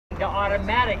The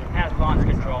automatic has launch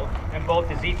control in both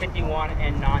the Z51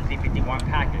 and non-Z51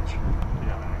 package.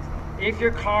 If your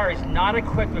car is not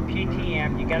equipped with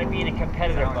PTM, you got to be in a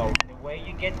competitive mode. The way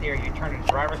you get there, you turn the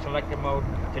driver selected mode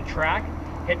to track,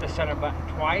 hit the center button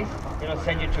twice, it'll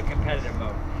send you to competitive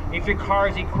mode. If your car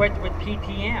is equipped with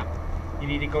PTM, you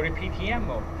need to go to PTM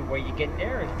mode. The way you get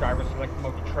there is driver selected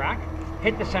mode to track,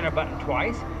 hit the center button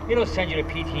twice, it'll send you to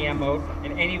PTM mode,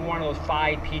 and any one of those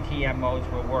 5 PTM modes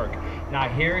will work. Now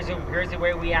here's the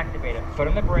way we activate it. Foot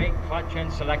on the brake, clutch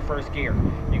in, select first gear.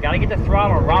 You gotta get the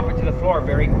throttle and romp it to the floor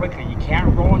very quickly. You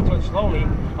can't roll into it slowly,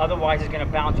 otherwise it's gonna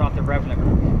bounce off the rev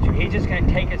limiter. So he's just gonna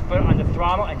take his foot on the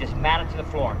throttle and just mat it to the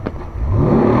floor.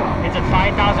 It's at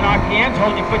 5,000 RPMs,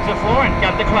 hold your foot to the floor and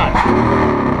dump the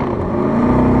clutch.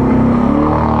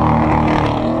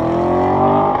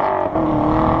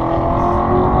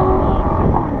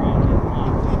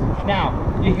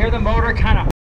 You hear the motor kind of